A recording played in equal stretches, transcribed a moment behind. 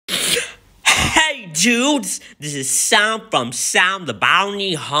dudes? This is Sam from Sam the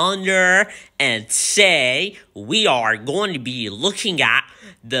Bounty Hunter, and today we are going to be looking at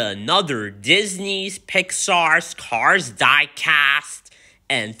another Disney's, Pixar's Cars Diecast,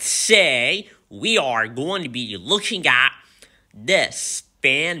 and today we are going to be looking at this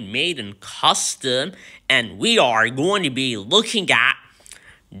fan-made and custom, and we are going to be looking at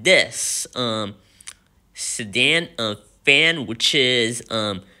this sedan fan, which is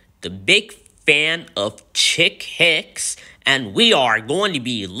the big fan of Chick Hicks, and we are going to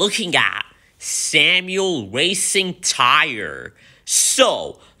be looking at Samuel Racingtire.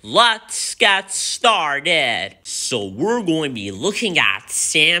 So let's get started. So we're going to be looking at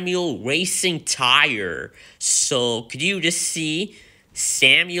Samuel Racingtire. So could you just see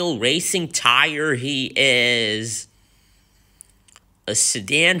Samuel Racingtire? He is a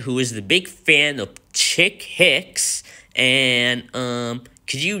sedan who is the big fan of Chick Hicks, and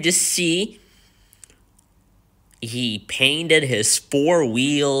could you just see he painted his four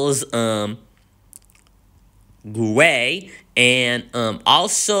wheels gray, and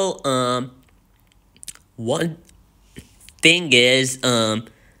also one thing is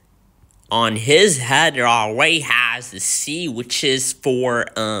on his head it already has the C, which is for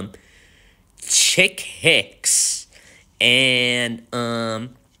Chick Hicks, and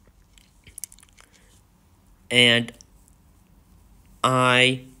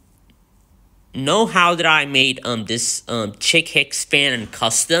I know how that I made this Chick Hicks fan and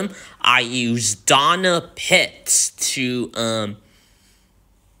custom. I used Donna Pitts to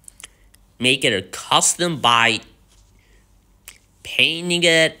make it a custom by painting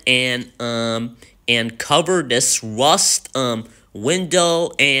it and cover this rust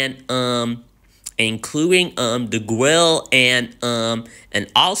window and including the grill, and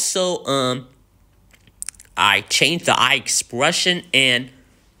also I changed the eye expression and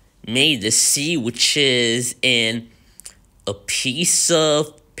made the C, which is in a piece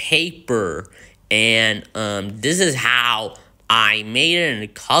of paper, and this is how I made it in a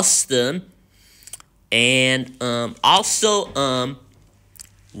custom. And also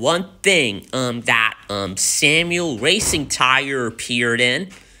one thing that Samuel Racingtire appeared in,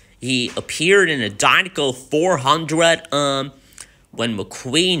 he appeared in a Dinoco 400 when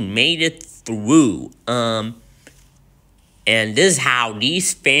McQueen made it through. And this is how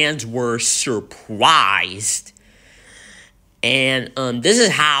these fans were surprised. And this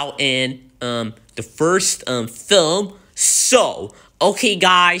is how in the first film. So, okay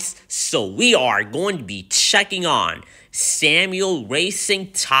guys, so we are going to be checking on Samuel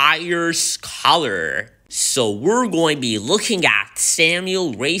Racingtire's color. So we're going to be looking at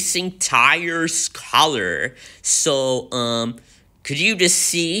Samuel Racingtire's color. So, could you just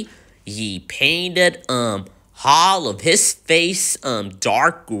see he painted all of his face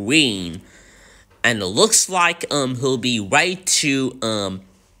dark green, and it looks like he'll be ready to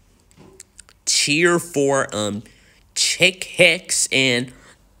cheer for Chick Hicks in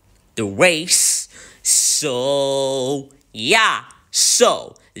the race. So yeah,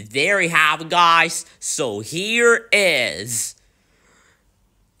 so there you have it, guys. So here is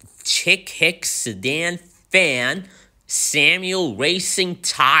Chick Hicks sedan fan Samuel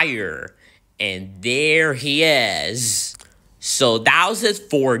Racingtire. And there he is. So that was it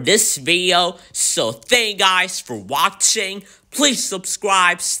for this video. So thank you guys for watching. Please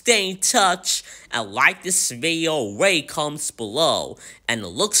subscribe, stay in touch, and like this video where it comes below. And it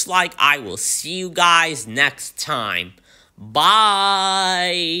looks like I will see you guys next time.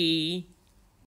 Bye.